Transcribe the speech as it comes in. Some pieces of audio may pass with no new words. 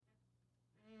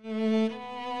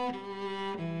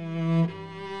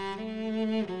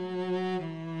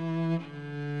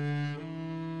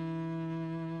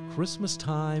Christmas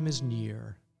time is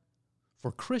near.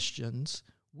 For Christians,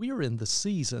 we are in the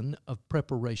season of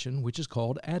preparation, which is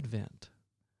called Advent.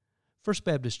 First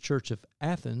Baptist Church of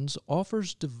Athens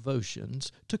offers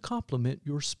devotions to complement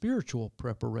your spiritual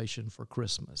preparation for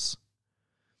Christmas.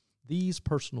 These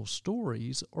personal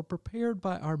stories are prepared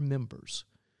by our members,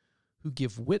 who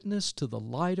give witness to the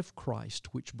light of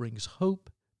Christ, which brings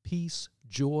hope, peace,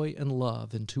 joy, and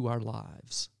love into our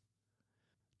lives.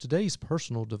 Today's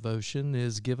personal devotion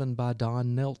is given by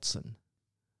Don Nelson.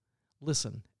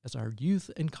 Listen as our youth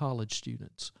and college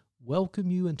students welcome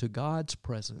you into God's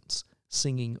presence,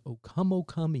 singing O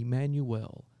Come,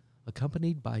 Emmanuel,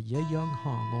 accompanied by Ye Young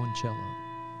Hong on cello.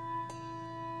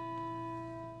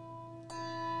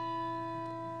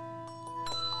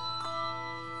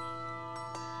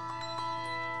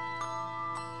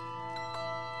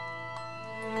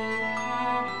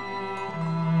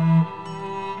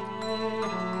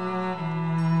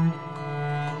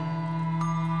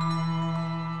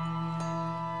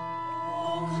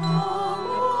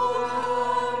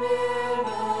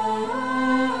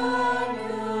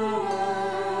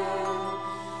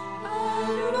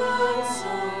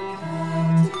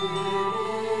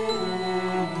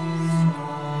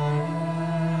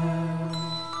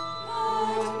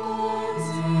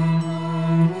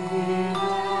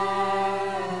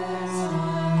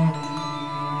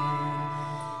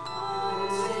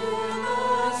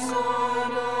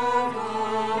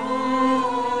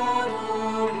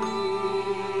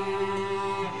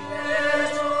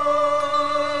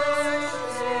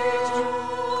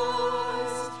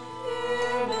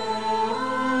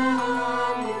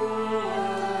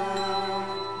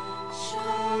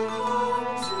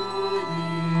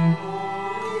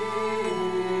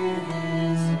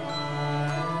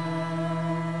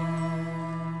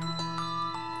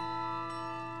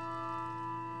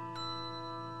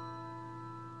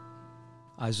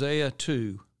 Isaiah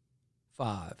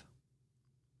 2:5.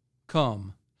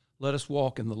 Come, let us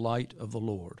walk in the light of the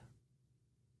Lord.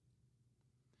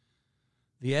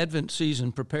 The Advent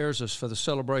season prepares us for the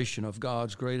celebration of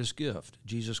God's greatest gift,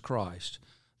 Jesus Christ,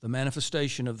 the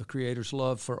manifestation of the Creator's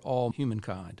love for all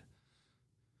humankind.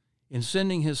 In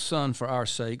sending His Son for our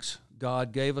sakes,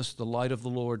 God gave us the light of the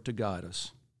Lord to guide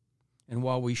us. And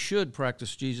while we should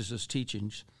practice Jesus'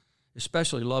 teachings,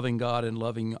 especially loving God and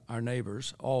loving our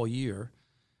neighbors all year,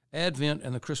 Advent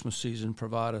and the Christmas season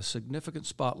provide a significant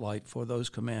spotlight for those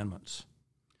commandments.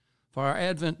 For our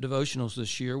Advent devotionals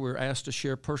this year, we're asked to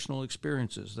share personal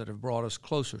experiences that have brought us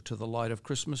closer to the light of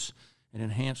Christmas and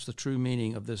enhanced the true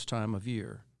meaning of this time of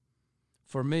year.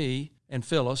 For me and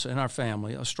Phyllis and our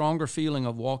family, a stronger feeling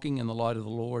of walking in the light of the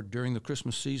Lord during the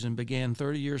Christmas season began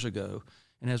 30 years ago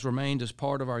and has remained as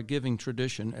part of our giving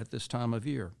tradition at this time of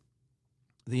year.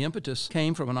 The impetus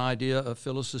came from an idea of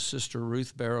Phyllis's sister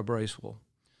Ruth Barrow Bracewell,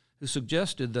 who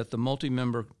suggested that the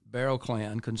multi-member Barrow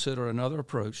clan consider another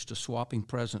approach to swapping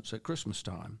presents at Christmas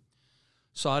time.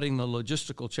 Citing the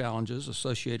logistical challenges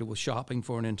associated with shopping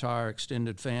for an entire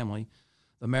extended family,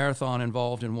 the marathon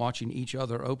involved in watching each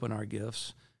other open our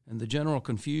gifts, and the general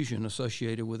confusion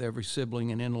associated with every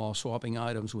sibling and in-law swapping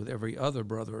items with every other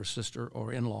brother or sister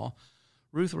or in-law,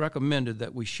 Ruth recommended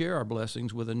that we share our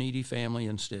blessings with a needy family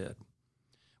instead.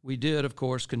 We did, of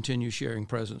course, continue sharing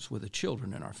presents with the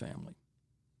children in our family.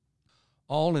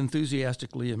 All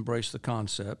enthusiastically embraced the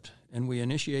concept, and we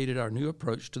initiated our new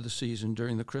approach to the season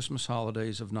during the Christmas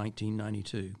holidays of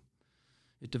 1992.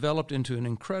 It developed into an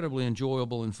incredibly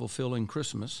enjoyable and fulfilling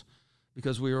Christmas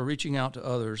because we were reaching out to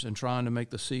others and trying to make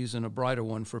the season a brighter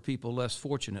one for people less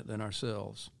fortunate than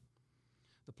ourselves.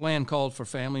 The plan called for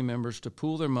family members to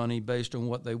pool their money based on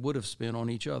what they would have spent on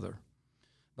each other.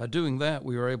 By doing that,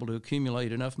 we were able to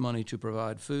accumulate enough money to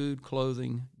provide food,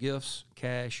 clothing, gifts,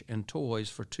 cash, and toys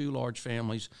for 2 large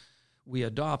families we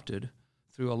adopted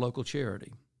through a local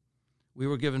charity. We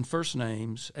were given first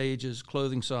names, ages,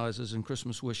 clothing sizes, and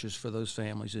Christmas wishes for those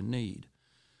families in need.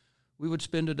 We would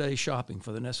spend a day shopping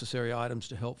for the necessary items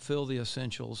to help fill the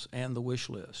essentials and the wish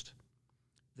list.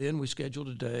 Then we scheduled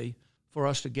a day for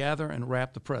us to gather and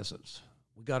wrap the presents.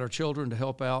 We got our children to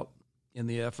help out in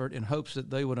the effort in hopes that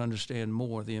they would understand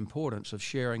more the importance of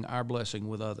sharing our blessing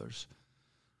with others.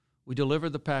 We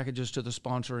delivered the packages to the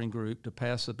sponsoring group to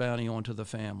pass the bounty on to the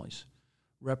families.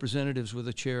 Representatives with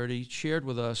the charity shared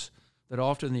with us that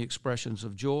often the expressions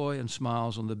of joy and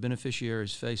smiles on the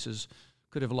beneficiaries' faces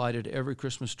could have lighted every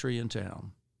Christmas tree in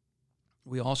town.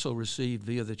 We also received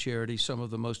via the charity some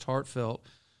of the most heartfelt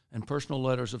and personal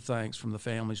letters of thanks from the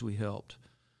families we helped.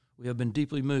 We have been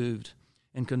deeply moved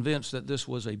and convinced that this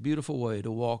was a beautiful way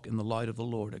to walk in the light of the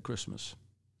Lord at Christmas.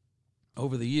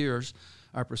 Over the years,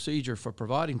 our procedure for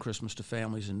providing Christmas to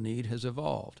families in need has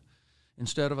evolved.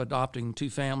 Instead of adopting two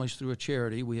families through a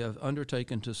charity, we have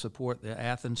undertaken to support the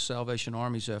Athens Salvation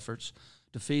Army's efforts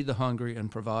to feed the hungry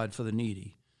and provide for the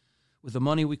needy. With the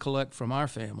money we collect from our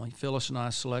family, Phyllis and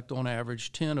I select on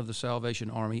average 10 of the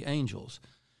Salvation Army Angels,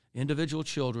 individual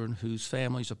children whose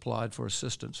families applied for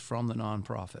assistance from the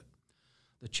nonprofit.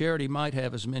 The charity might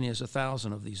have as many as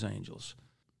 1,000 of these angels.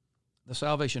 The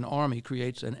Salvation Army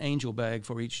creates an angel bag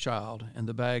for each child, and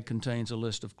the bag contains a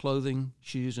list of clothing,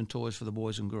 shoes, and toys for the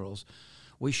boys and girls.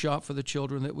 We shop for the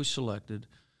children that we selected,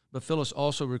 but Phyllis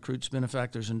also recruits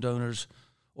benefactors and donors,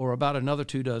 or about another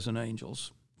 24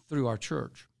 angels, through our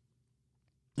church.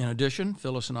 In addition,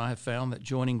 Phyllis and I have found that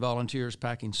joining volunteers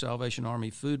packing Salvation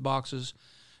Army food boxes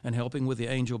and helping with the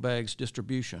angel bags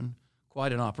distribution,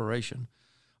 quite an operation,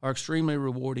 are extremely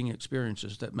rewarding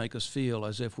experiences that make us feel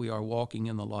as if we are walking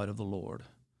in the light of the Lord.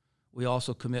 We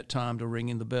also commit time to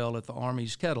ringing the bell at the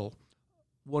Army's kettle,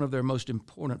 one of their most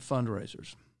important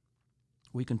fundraisers.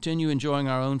 We continue enjoying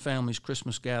our own family's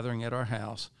Christmas gathering at our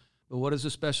house, but what is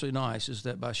especially nice is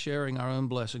that by sharing our own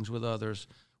blessings with others,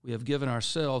 we have given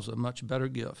ourselves a much better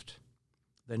gift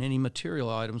than any material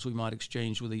items we might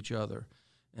exchange with each other.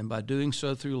 And by doing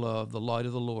so through love, the light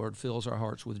of the Lord fills our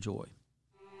hearts with joy.